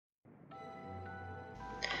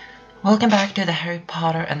Welcome back to the Harry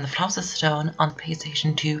Potter and the Philosopher's Stone on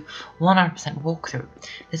PlayStation 2 100% walkthrough.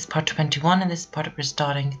 This is part 21 and this part we're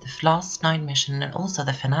starting the last night mission and also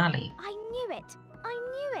the finale. I knew it! I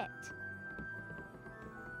knew it!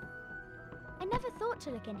 I never thought to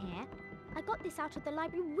look in here. I got this out of the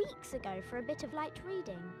library weeks ago for a bit of light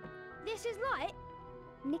reading. This is light?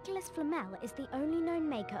 Nicholas Flamel is the only known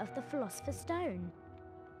maker of the Philosopher's Stone.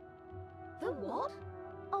 The what?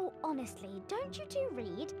 Oh, honestly, don't you two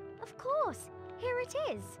read? Of course! Here it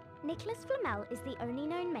is! Nicholas Flamel is the only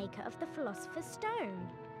known maker of the Philosopher's Stone.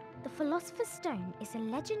 The Philosopher's Stone is a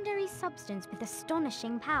legendary substance with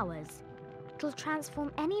astonishing powers. It'll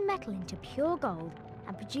transform any metal into pure gold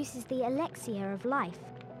and produces the elixir of life,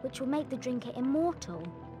 which will make the drinker immortal.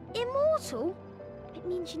 Immortal? It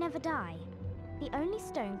means you never die. The only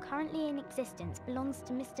stone currently in existence belongs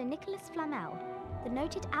to Mr. Nicholas Flamel, the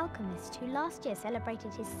noted alchemist who last year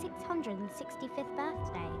celebrated his 665th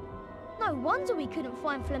birthday. No wonder we couldn't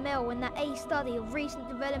find Flamel in that A study of recent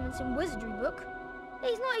developments in wizardry book.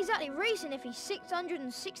 He's not exactly recent if he's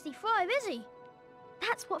 665, is he?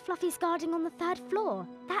 That's what Fluffy's guarding on the 3rd floor.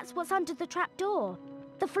 That's what's under the trapdoor.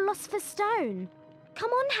 The Philosopher's Stone.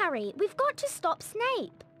 Come on, Harry, we've got to stop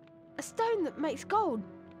Snape. A stone that makes gold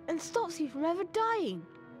and stops you from ever dying.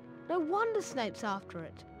 No wonder Snape's after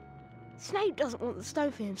it. Snape doesn't want the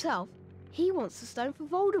stone for himself. He wants the stone for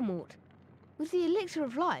Voldemort. With the elixir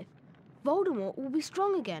of life, Voldemort will be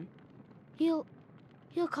strong again. He'll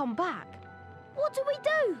come back. What do we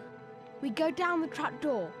do? We go down the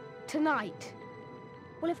trapdoor tonight.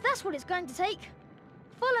 Well, if that's what it's going to take,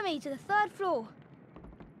 follow me to the 3rd floor.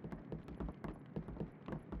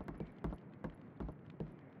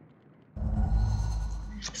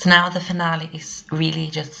 So now the finale is really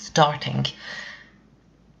just starting.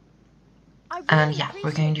 And yeah,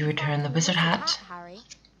 we're going to return the wizard hat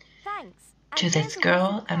to this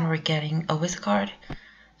girl and we're getting a wizard card.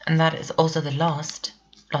 And that is also the lost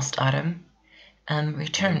item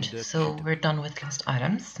returned. So we're done with lost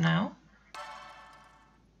items now.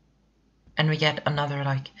 And we get another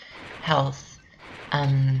like health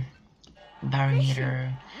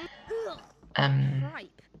barometer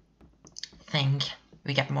thing.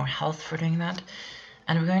 We get more health for doing that.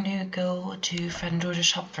 And we're going to go to Fred and George's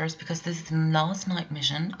shop first because this is the last night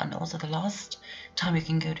mission and also the last time you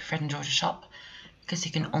can go to Fred and George's shop because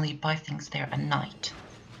you can only buy things there at night.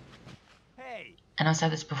 Hey. And I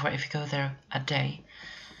said this before, if you go there at day,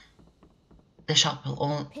 the shop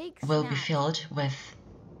will be filled with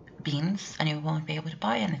beans and you won't be able to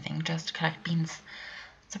buy anything, just collect beans.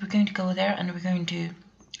 So we're going to go there and we're going to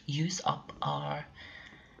use up our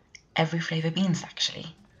every flavor beans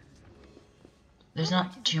actually. There's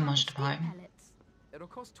not too much to buy. It'll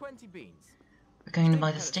cost 20 beans. We're going to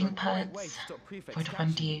buy the stink pellets for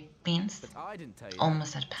 20 beans.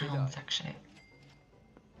 Almost at pounds actually.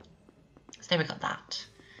 So there we got that.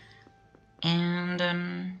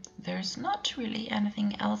 And there's not really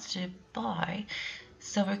anything else to buy.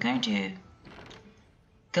 So we're going to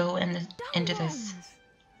go into this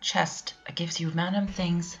chest that gives you random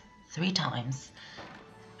things 3 times.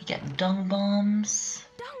 We get dung bombs.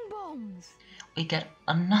 We get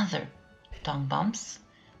another dung bombs,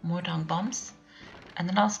 more dung bombs, and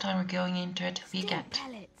the last time we're going into it, we get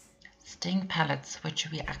sting pellets, which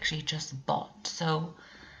we actually just bought. So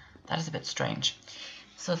that is a bit strange.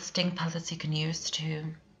 So the sting pellets you can use to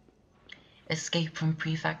escape from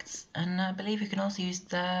prefects, and I believe you can also use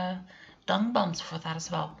the dung bombs for that as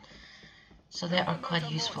well. So they are quite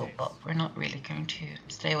useful, but we're not really going to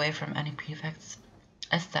stay away from any prefects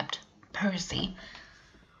except Percy.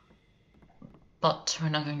 But we're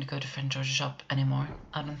not going to go to Fred and George's shop anymore,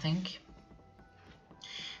 I don't think.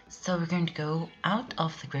 So we're going to go out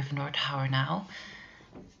of the Gryffindor Tower now.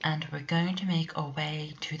 And we're going to make our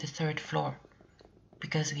way to the 3rd floor.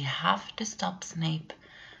 Because we have to stop Snape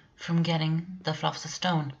from getting the Philosopher's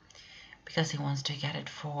Stone. Because he wants to get it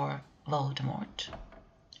for Voldemort.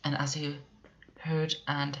 And as you heard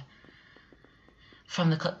and from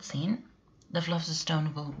the cutscene, the Philosopher's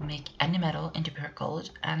Stone will make any metal into pure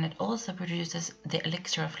gold, and it also produces the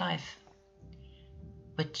elixir of life,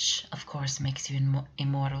 which of course makes you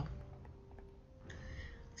immortal.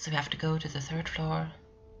 So we have to go to the 3rd floor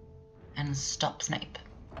and stop Snape.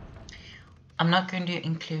 I'm not going to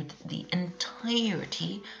include the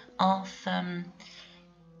entirety of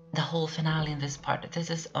the whole finale in this part. This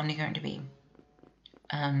is only going to be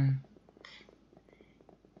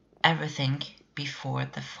everything before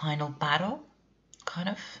the final battle, kind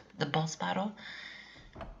of the boss battle.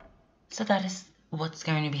 So that is what's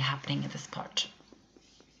going to be happening in this part.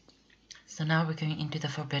 So now we're going into the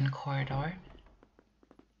Forbidden Corridor.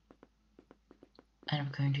 And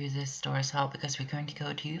we're going to do this door as well because we're going to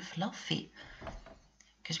go to Fluffy.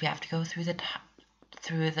 Because we have to go through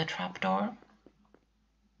the trapdoor.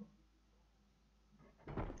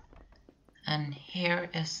 And here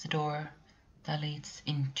is the door that leads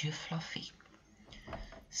into Fluffy.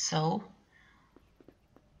 So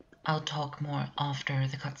I'll talk more after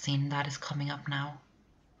the cutscene that is coming up now.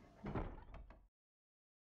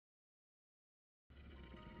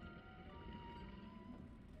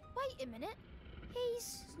 Wait a minute.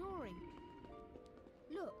 He's... Snoring.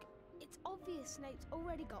 Look, it's obvious Snape's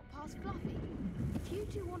already got past Fluffy. If you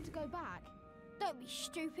two want to go back... Don't be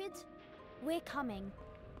stupid. We're coming.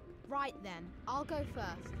 Right then, I'll go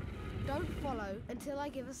first. Don't follow until I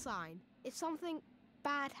give a sign. If something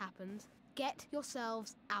bad happens, get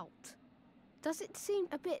yourselves out. Does it seem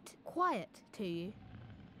a bit quiet to you?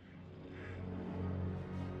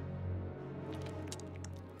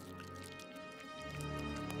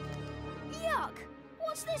 Yuck!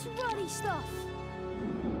 What's this ruddy stuff?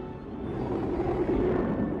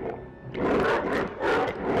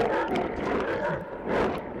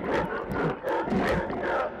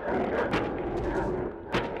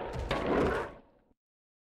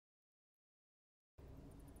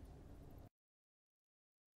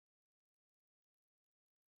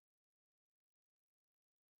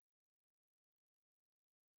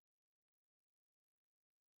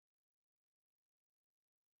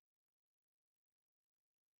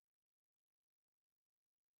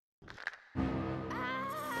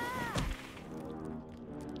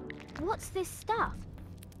 What's this stuff?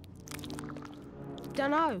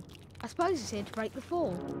 Dunno. I suppose it's here to break the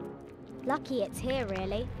fall. Lucky it's here,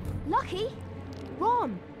 really. Lucky?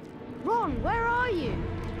 Ron! Ron, where are you?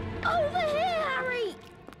 Over here, Harry!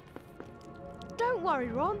 Don't worry,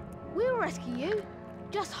 Ron. We'll rescue you.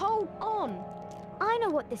 Just hold on. I know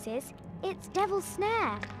what this is. It's Devil's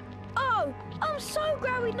Snare. Oh, I'm so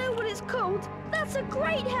glad we know what it's called. That's a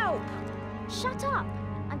great help. Shut up.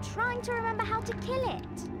 I'm trying to remember how to kill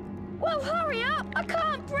it. Well, hurry up. I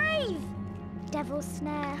can't breathe. Devil's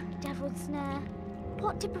Snare, Devil's Snare.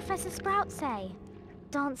 What did Professor Sprout say?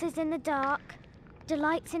 Dances in the dark,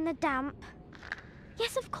 delights in the damp.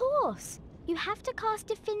 Yes, of course. You have to cast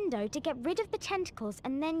Diffindo to get rid of the tentacles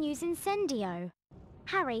and then use Incendio.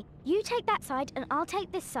 Harry, you take that side and I'll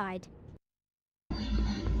take this side.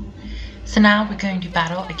 So now we're going to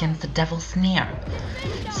battle against the Devil's Snare.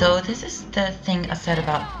 So this is the thing I said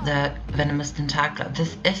about the Venomous Tentacula.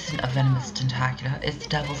 This isn't a Venomous Tentacula, it's the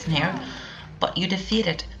Devil's Snare. But you defeat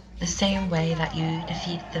it the same way that you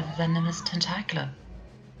defeat the Venomous Tentacula.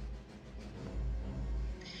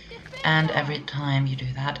 And every time you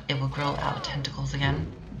do that, it will grow out tentacles again.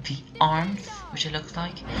 The arms, which it looks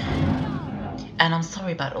like. And I'm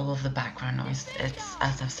sorry about all of the background noise. It's,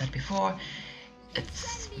 as I've said before,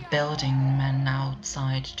 it's building men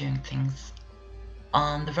outside doing things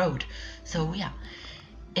on the road. So yeah,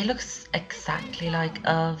 it looks exactly like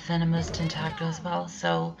a Venomous Tentacula as well.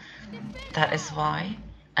 So that is why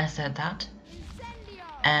I said that.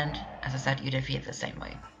 And as I said, you defeat it the same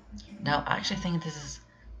way. Now I actually think this is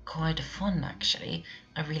quite fun actually.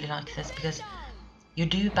 I really like this because you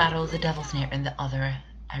do battle the Devil's Snare in the other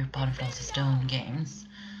Harry Potter and Philosopher's Stone games.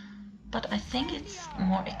 But I think it's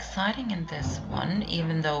more exciting in this one,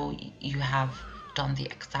 even though you have done the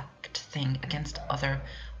exact thing against other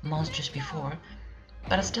monsters before.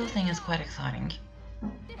 But I still think it's quite exciting.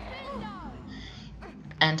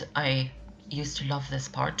 And I used to love this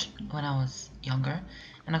part when I was younger,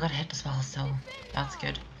 and I got hit as well, so that's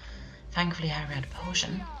good. Thankfully Harry had a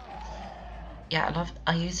potion. Yeah,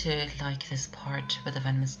 I used to like this part with the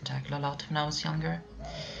Venomous Tentacula a lot when I was younger.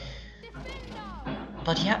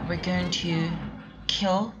 But yeah, we're going to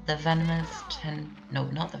kill the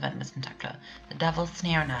not the Venomous Tentacula, the Devil's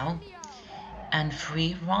Snare now, and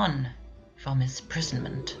free Ron from his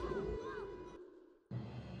imprisonment.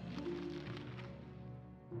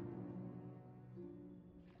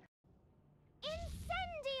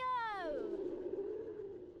 Incendio!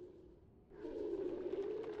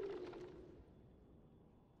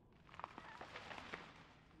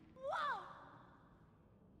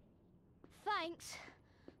 Thanks.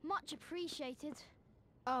 Much appreciated.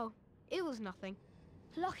 Oh, it was nothing.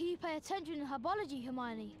 Lucky you pay attention in herbology,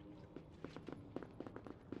 Hermione.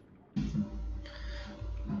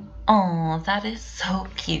 Oh, that is so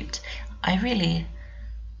cute. I really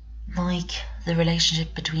like the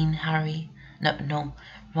relationship between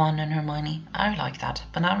Ron and Hermione. I like that.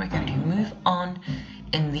 But now we're going to move on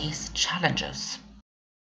in these challenges.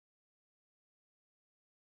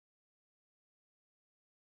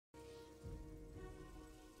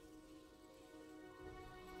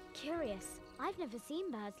 Curious. I've never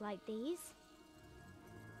seen birds like these.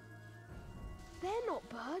 They're not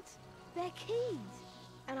birds, they're keys.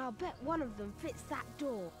 And I'll bet one of them fits that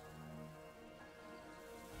door.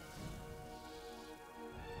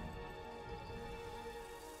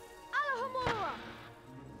 Alohomora!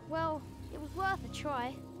 Well, it was worth a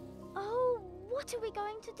try. Oh, what are we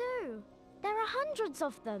going to do? There are hundreds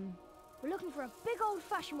of them. We're looking for a big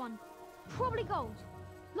old-fashioned one. Probably gold.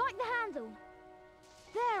 Like the handle.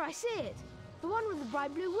 There, I see it. The one with the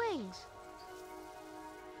bright blue wings.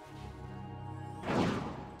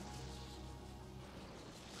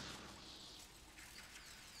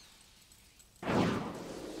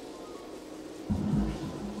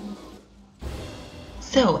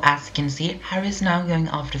 So, as you can see, Harry is now going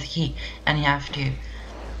after the key, and you have to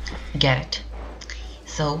get it.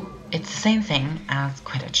 So, it's the same thing as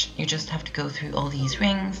Quidditch. You just have to go through all these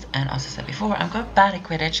rings, and as I said before, I'm quite bad at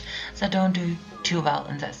Quidditch, so I don't do too well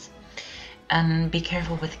in this. And be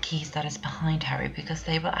careful with the keys that is behind Harry, because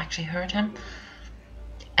they will actually hurt him.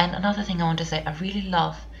 And another thing I want to say, I really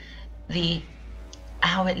love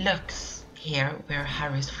how it looks here, where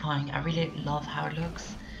Harry's flying. I really love how it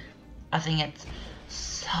looks. I think it's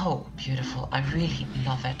so beautiful. I really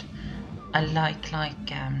love it. I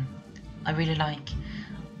really like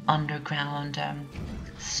underground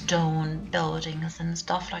stone buildings and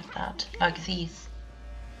stuff like that, like these.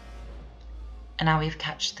 And now we've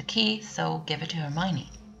catched the key, so give it to Hermione.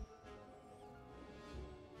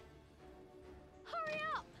 Hurry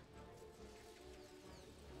up!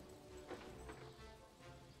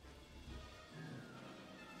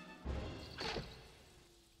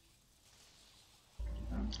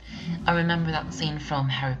 I remember that scene from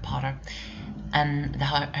Harry Potter and the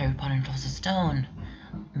Harry Potter and Philosopher's Stone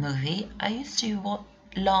movie. I used to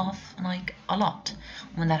laugh like a lot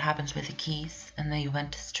when that happens with the keys and they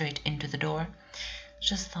went straight into the door.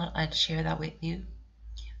 Just thought I'd share that with you.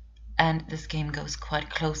 And this game goes quite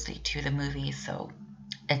closely to the movie, so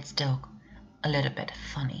it's still a little bit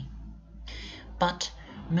funny. But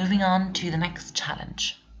moving on to the next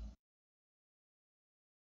challenge.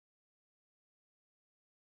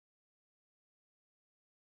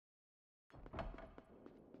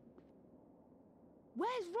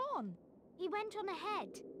 Where's Ron? He went on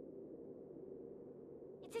ahead.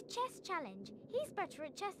 It's a chess challenge. He's better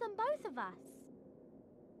at chess than both of us.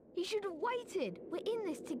 He should have waited. We're in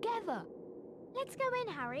this together. Let's go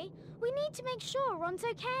in, Harry. We need to make sure Ron's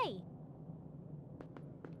okay.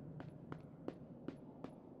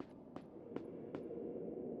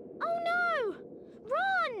 Oh no!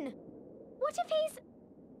 Ron! What if he's...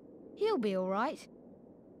 He'll be all right.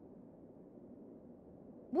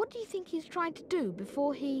 What do you think he's trying to do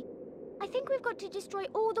before he... I think we've got to destroy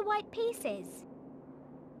all the white pieces.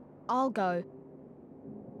 I'll go.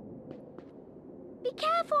 Be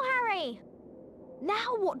careful, Harry!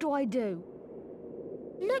 Now what do I do?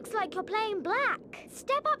 Looks like you're playing black.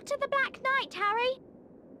 Step up to the Black Knight, Harry.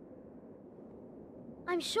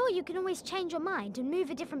 I'm sure you can always change your mind and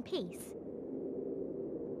move a different piece.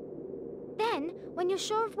 Then, when you're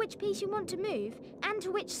sure of which piece you want to move and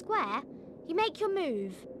to which square, you make your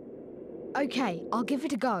move. Okay, I'll give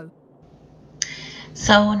it a go.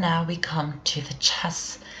 So now we come to the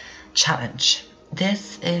chess challenge.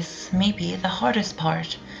 This is maybe the hardest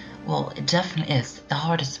part. Well, it definitely is the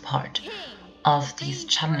hardest part of these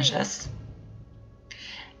challenges.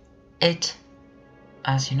 It,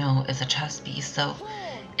 as you know, is a chess piece, so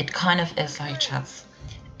it kind of is like chess.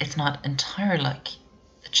 It's not entirely like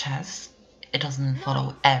the chess. It doesn't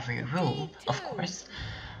follow every rule, of course,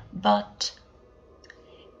 but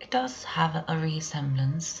it does have a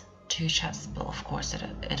resemblance to chess. But of course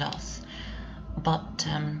it does. But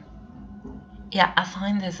yeah, I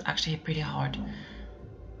find this actually pretty hard.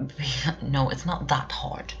 No, it's not that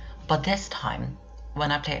hard. But this time,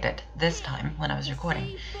 when I played it, when I was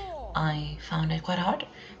recording, I found it quite hard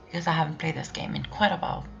because I haven't played this game in quite a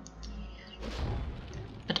while.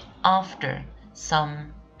 But after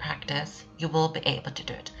some practice, you will be able to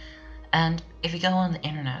do it. And if you go on the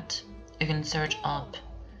internet, you can search up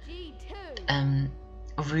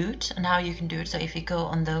route and how you can do it. So if you go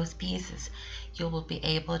on those pieces, you will be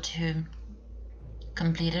able to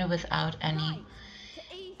complete it without any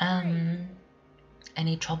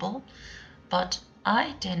trouble. But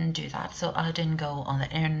I didn't do that, so I didn't go on the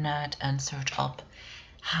internet and search up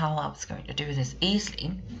how I was going to do this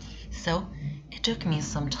easily. So it took me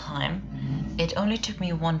some time. It only took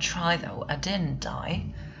me one try though. I didn't die,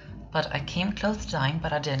 but I came close to dying,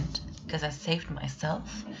 but I didn't because I saved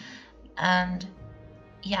myself. And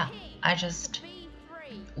yeah, I just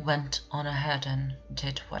went on ahead and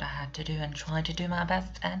did what I had to do and tried to do my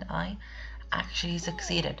best, and I actually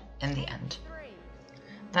succeeded in the end.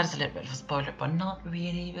 That is a little bit of a spoiler, but not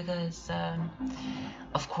really, because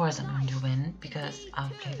of course I'm going to win, because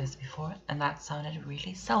I've played this before and that sounded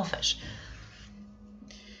really selfish.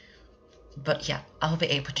 But yeah, I'll be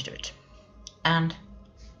able to do it. And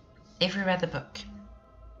if you read the book,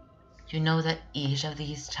 you know that each of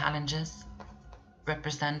these challenges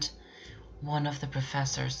represent one of the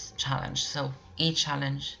professor's challenge. So each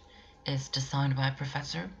challenge is designed by a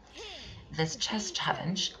professor. This chess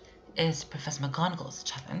challenge is Professor McGonagall's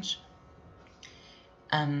challenge.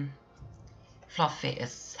 Fluffy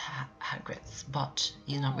is Hagrid's, but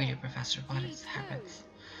he's not really a professor, but it's Hagrid's.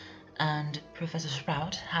 And Professor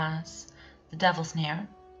Sprout has the Devil's Snare.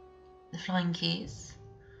 The flying keys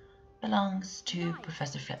belongs to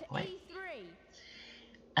Professor Flipboy.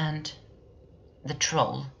 And the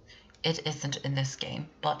troll, it isn't in this game,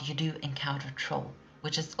 but you do encounter a troll,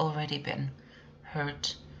 which has already been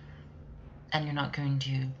hurt, and you're not going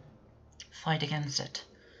to fight against it.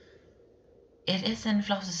 It is in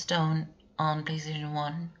Philosopher's Stone on PlayStation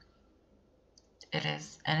 1. It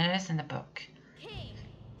is, and it is in the book.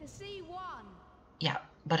 Yeah,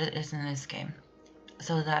 but it is in this game.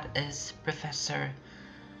 So that is Professor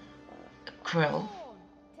Quirrell,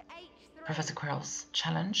 Professor Quirrell's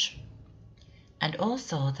challenge. And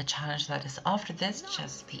also the challenge that is after this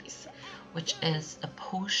chess piece, which is a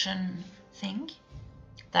potion thing.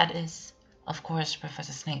 That is, of course,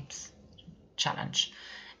 Professor Snape's challenge.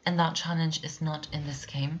 And that challenge is not in this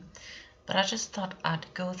game. But I just thought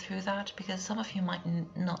I'd go through that because some of you might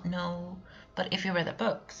not know. But if you read the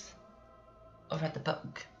books, or read the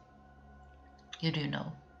book, you do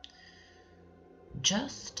know.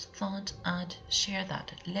 Just thought I'd share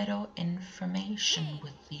that little information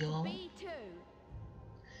with y'all.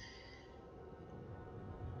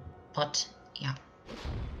 But yeah,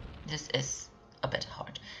 this is a bit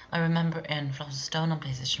hard. I remember in Philosopher's Stone on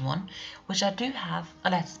PlayStation 1, which I do have a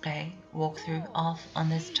Let's Play walkthrough of on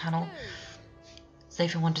this channel. So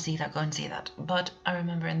if you want to see that, go and see that. But I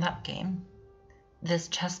remember in that game, this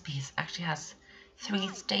chess piece actually has 3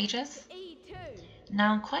 stages.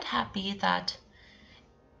 Now I'm quite happy that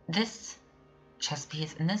this chess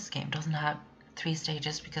piece in this game doesn't have 3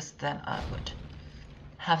 stages, because then I would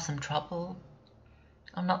have some trouble.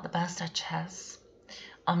 I'm not the best at chess.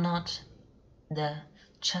 I'm not the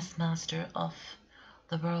chess master of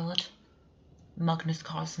the world, Magnus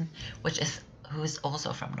Carlsen, who is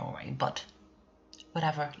also from Norway, but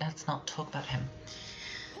whatever, let's not talk about him.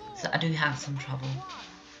 So I do have some trouble.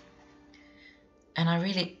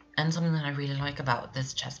 And something that I really like about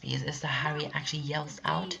this chess piece is that Harry actually yells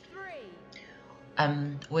out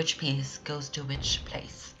which piece goes to which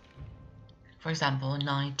place. For example,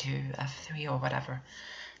 knight to f3 or whatever.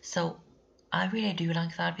 So I really do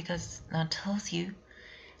like that, because that tells you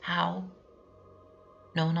how,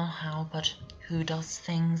 no, not how, but who does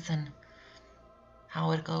things and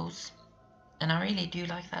how it goes. And I really do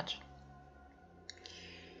like that.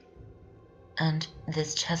 And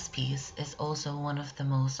this chess piece is also one of the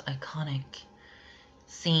most iconic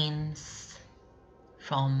scenes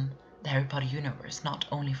from the Harry Potter universe, not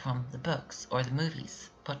only from the books or the movies,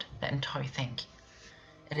 but the entire thing.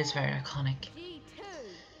 It is very iconic.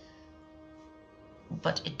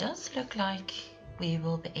 But it does look like we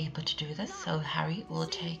will be able to do this, so Harry's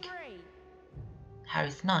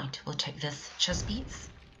knight will take this chess piece.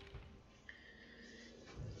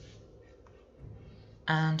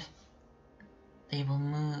 And they will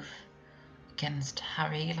move against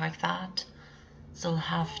Harry like that. So we'll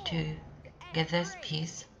have to get this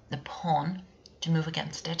piece, the pawn, to move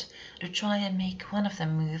against it, to try and make one of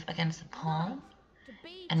them move against the pawn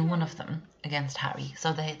and one of them against Harry.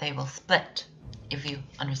 So they will split, if you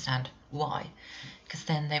understand why, because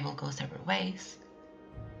then they will go separate ways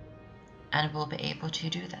and we'll be able to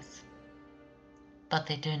do this. But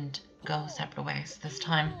they didn't go separate ways this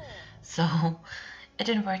time, so it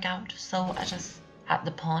didn't work out. So I just had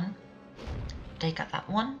the pawn take out that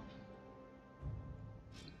one,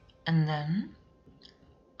 and then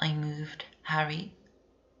I moved Harry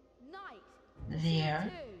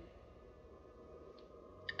there.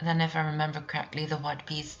 And then, if I remember correctly, the white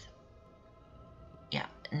piece, yeah,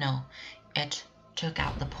 no, it took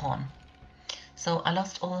out the pawn. So I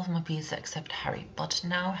lost all of my pieces except Harry, but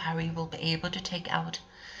now Harry will be able to take out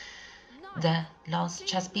the last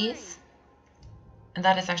chess piece. And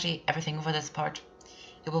that is actually everything for this part.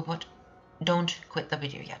 Don't quit the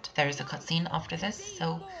video yet. There is a cutscene after this,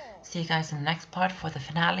 so see you guys in the next part for the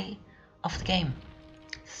finale of the game.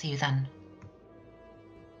 See you then.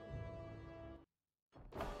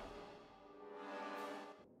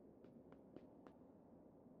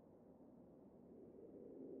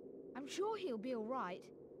 I'm sure he'll be all right.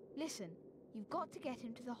 Listen, You've got to get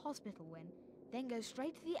him to the hospital, Win. Then go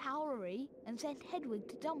straight to the Owlery and send Hedwig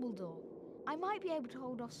to Dumbledore. I might be able to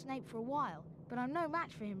hold off Snape for a while, but I'm no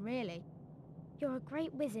match for him, really. You're a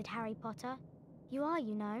great wizard, Harry Potter. You are,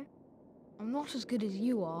 you know. I'm not as good as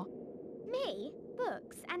you are. Me?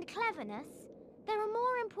 Books and cleverness? There are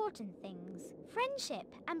more important things. Friendship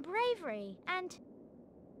and bravery and...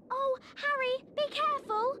 Oh, Harry, be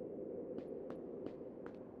careful!